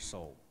lover of your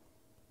soul.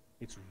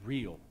 It's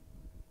real.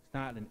 It's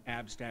not an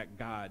abstract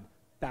God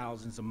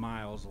thousands of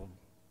miles or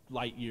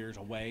light years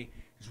away.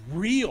 It's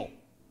real.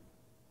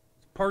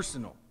 It's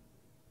personal.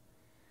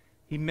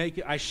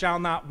 I shall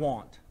not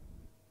want.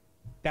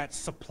 That's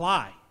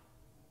supply.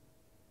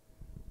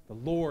 The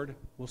Lord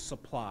will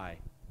supply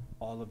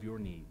all of your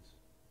needs.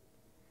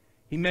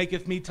 He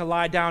maketh me to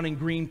lie down in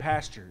green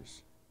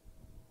pastures.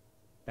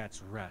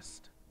 That's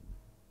rest.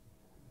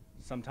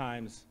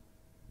 Sometimes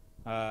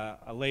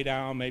I lay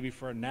down maybe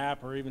for a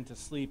nap or even to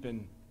sleep,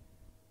 and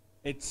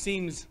it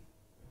seems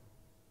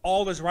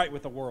all is right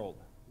with the world.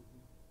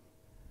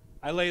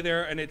 I lay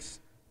there and it's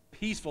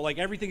peaceful, like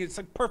everything, it's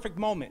a perfect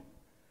moment.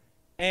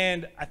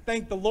 And I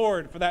thank the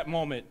Lord for that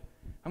moment.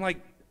 I'm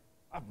like,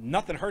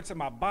 nothing hurts in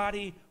my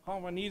body,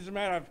 all my needs are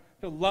met, I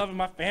feel love in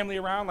my family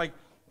around, like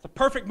it's a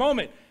perfect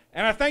moment.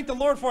 And I thank the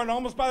Lord for it, and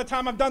almost by the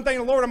time I'm done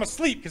thanking the Lord, I'm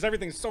asleep because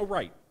everything's so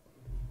right.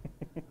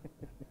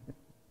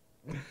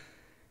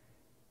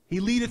 He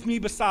leadeth me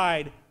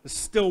beside the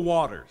still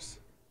waters.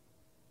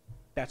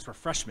 That's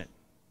refreshment.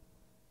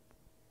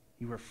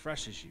 He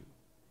refreshes you.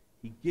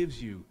 He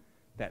gives you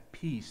that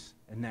peace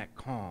and that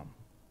calm.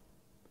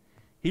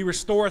 He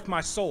restoreth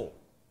my soul.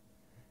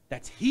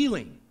 That's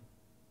healing.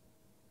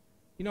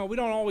 You know, we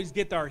don't always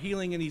get our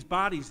healing in these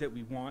bodies that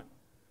we want,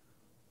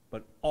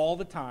 but all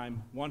the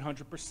time,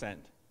 100%,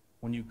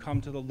 when you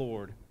come to the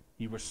Lord,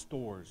 He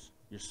restores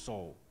your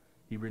soul.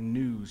 He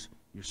renews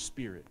your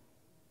spirit.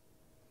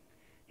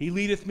 He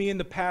leadeth me in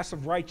the paths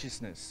of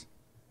righteousness.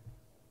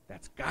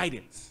 That's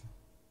guidance.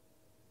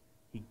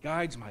 He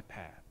guides my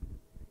path.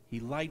 He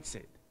lights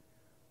it.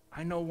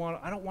 I don't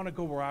want to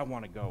go where I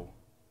want to go.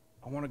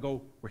 I want to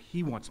go where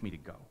He wants me to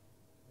go.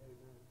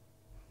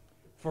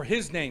 for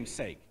his name's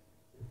sake.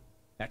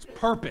 That's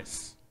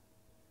purpose.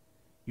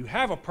 You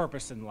have a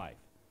purpose in life.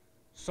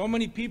 So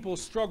many people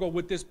struggle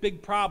with this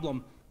big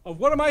problem of,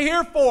 what am I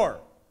here for?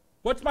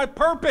 What's my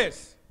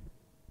purpose?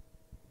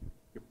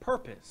 Your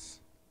purpose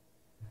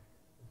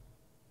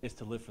is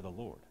to live for the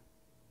Lord.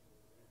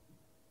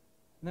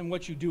 And then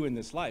what you do in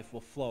this life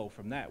will flow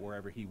from that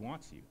wherever he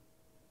wants you.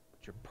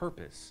 But your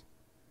purpose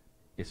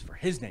is for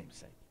his name's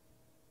sake,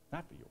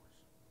 not for yours.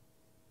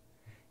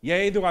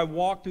 Yea, though I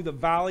walk through the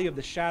valley of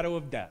the shadow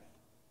of death.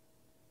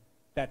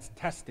 That's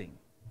testing.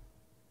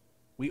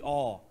 We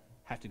all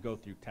have to go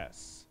through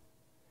tests.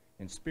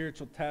 In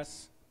spiritual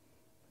tests,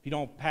 if you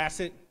don't pass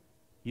it,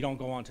 you don't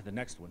go on to the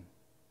next one.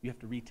 You have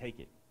to retake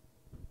it.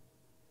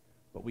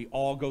 But we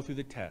all go through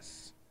the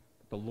tests.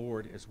 But the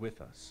Lord is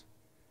with us.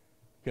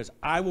 Because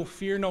I will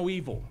fear no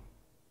evil.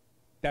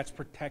 That's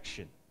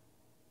protection.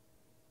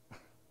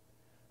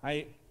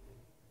 When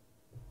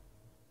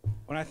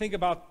I think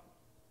about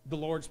the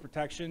Lord's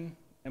protection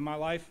in my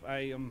life,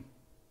 I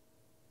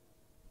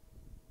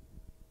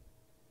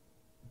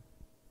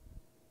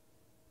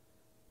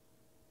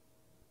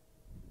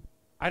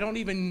don't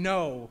even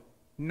know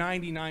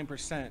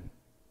 99%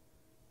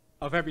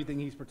 of everything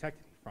he's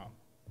protected me from.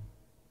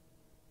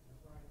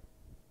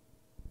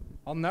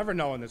 I'll never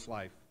know in this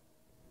life.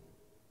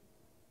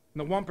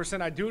 And the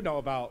 1% I do know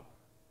about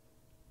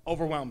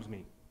overwhelms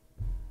me.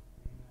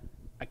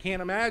 I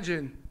can't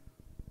imagine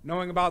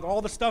knowing about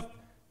all the stuff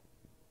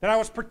that I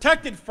was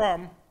protected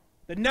from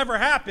that never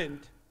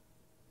happened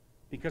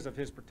because of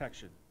his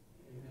protection.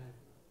 Amen.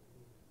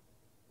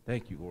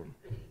 Thank you, Lord.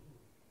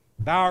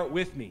 Thou art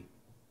with me.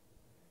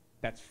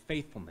 That's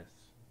faithfulness.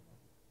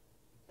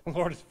 The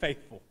Lord is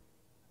faithful.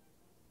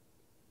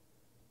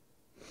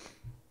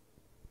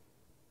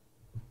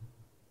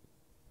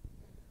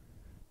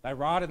 Thy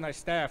rod and thy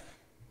staff,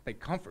 they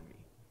comfort me.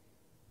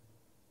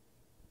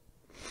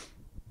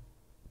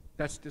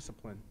 That's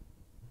discipline.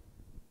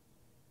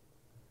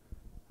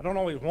 I don't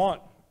always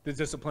want the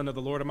discipline of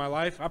the Lord in my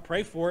life. I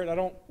pray for it. I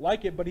don't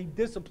like it, but he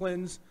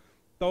disciplines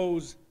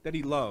those that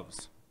he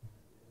loves.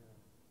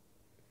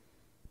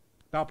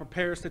 Thou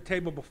preparest a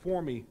table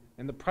before me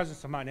in the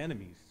presence of mine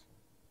enemies.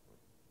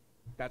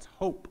 That's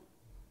hope.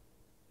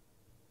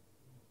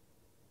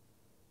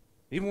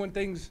 Even when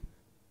things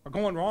are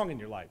going wrong in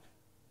your life,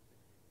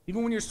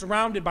 even when you're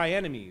surrounded by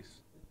enemies,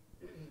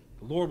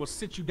 the Lord will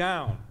sit you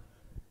down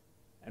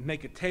and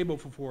make a table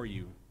before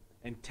you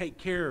and take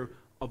care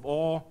of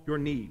all your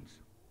needs.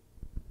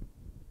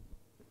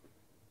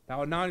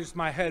 Thou anointest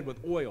my head with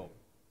oil.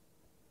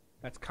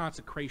 That's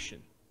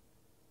consecration.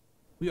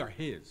 We are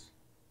his.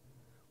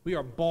 We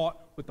are bought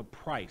with a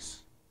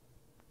price,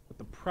 with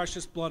the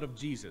precious blood of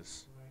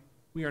Jesus.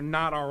 We are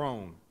not our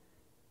own.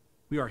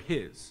 We are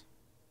his.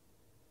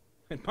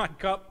 And my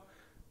cup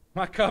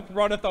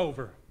runneth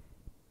over.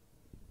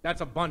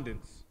 That's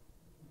abundance.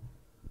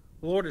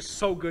 The Lord is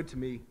so good to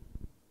me.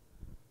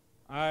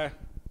 I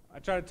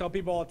try to tell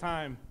people all the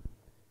time,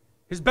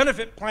 his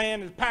benefit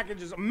plan, his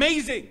package is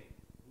amazing.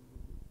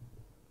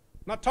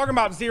 I'm not talking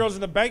about zeros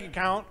in the bank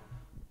account.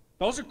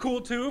 Those are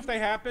cool too if they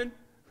happen.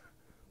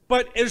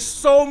 But there's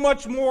so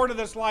much more to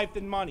this life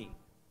than money.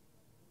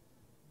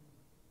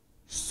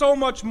 So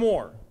much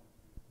more.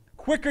 The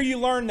quicker you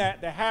learn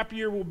that, the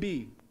happier we'll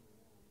be.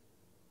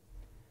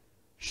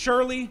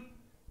 Surely,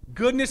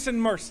 goodness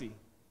and mercy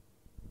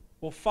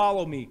will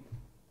follow me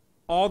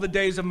all the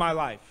days of my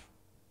life.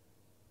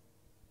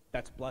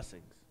 That's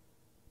blessings.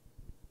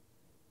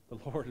 The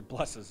Lord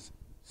blesses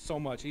so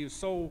much. He is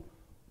so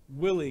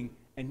willing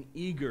and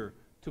eager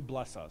to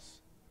bless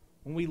us.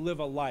 When we live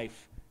a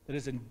life that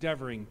is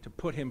endeavoring to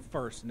put him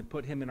first and to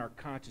put him in our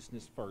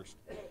consciousness first,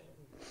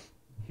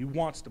 he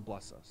wants to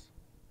bless us.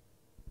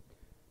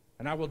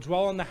 And I will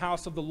dwell in the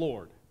house of the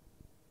Lord.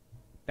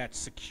 That's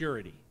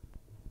security.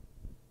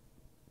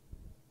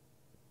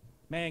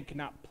 Man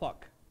cannot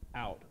pluck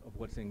out of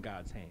what's in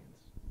God's hands.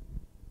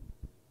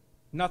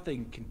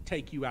 Nothing can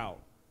take you out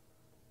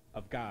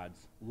of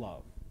God's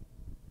love.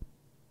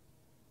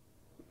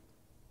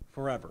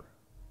 Forever.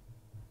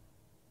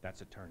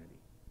 That's eternity.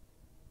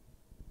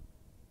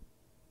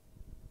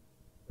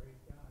 Praise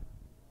God.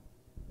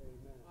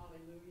 Amen.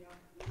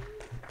 Hallelujah.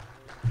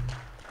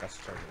 That's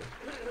eternity.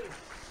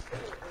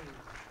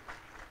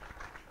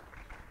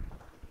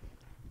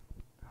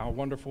 How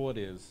wonderful it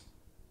is.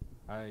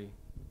 I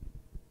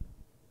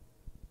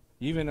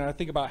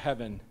think about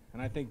heaven,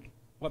 and I think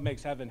what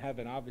makes heaven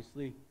heaven,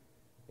 obviously,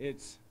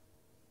 it's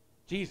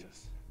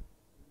Jesus.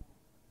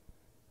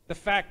 The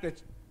fact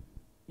that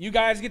you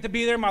guys get to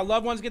be there, my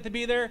loved ones get to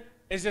be there,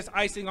 is just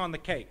icing on the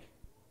cake.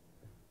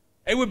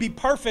 It would be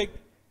perfect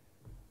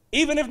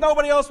even if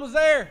nobody else was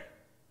there,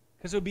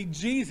 because it would be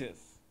Jesus.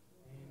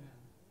 Amen.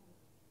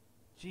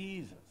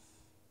 Jesus.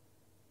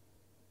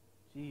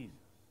 Jesus.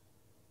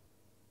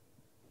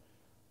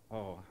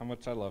 Oh, how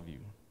much I love you.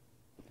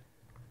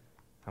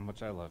 How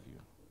much I love you.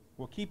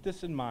 Well, keep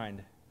this in mind.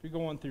 If you're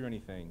going through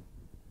anything,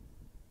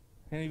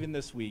 and even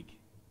this week,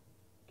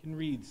 you can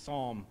read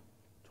Psalm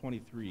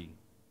 23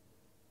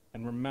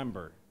 and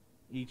remember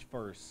each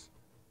verse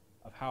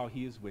of how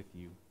he is with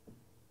you,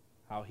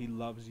 how he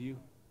loves you.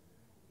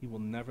 He will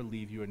never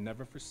leave you and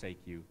never forsake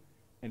you.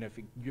 And if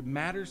it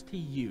matters to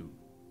you,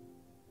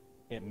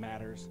 it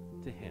matters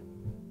to him.